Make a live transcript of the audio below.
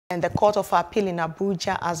And the Court of Appeal in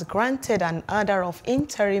Abuja has granted an order of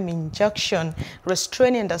interim injunction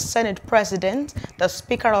restraining the Senate President, the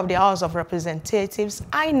Speaker of the House of Representatives,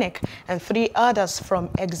 INEC, and 3 others from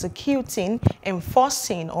executing,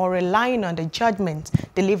 enforcing, or relying on the judgment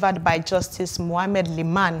delivered by Justice Mohammed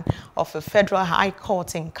Liman of a federal high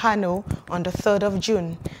court in Kano on the 3rd of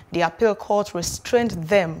June. The appeal court restrained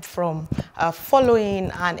them from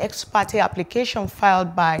following an ex parte application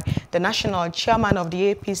filed by the national chairman of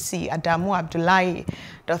the APC, Adamu Abdullahi.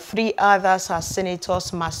 The 3 others are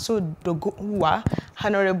Senators Masood Doguwa,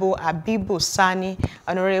 Honorable Abibu Sani,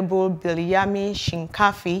 Honorable Bilyami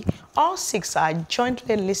Shinkafi. All 6 are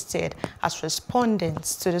jointly listed as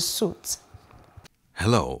respondents to the suit.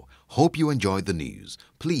 Hello, hope you enjoyed the news.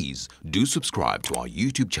 Please do subscribe to our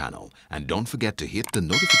YouTube channel and don't forget to hit the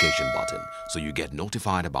notification button so you get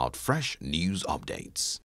notified about fresh news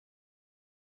updates.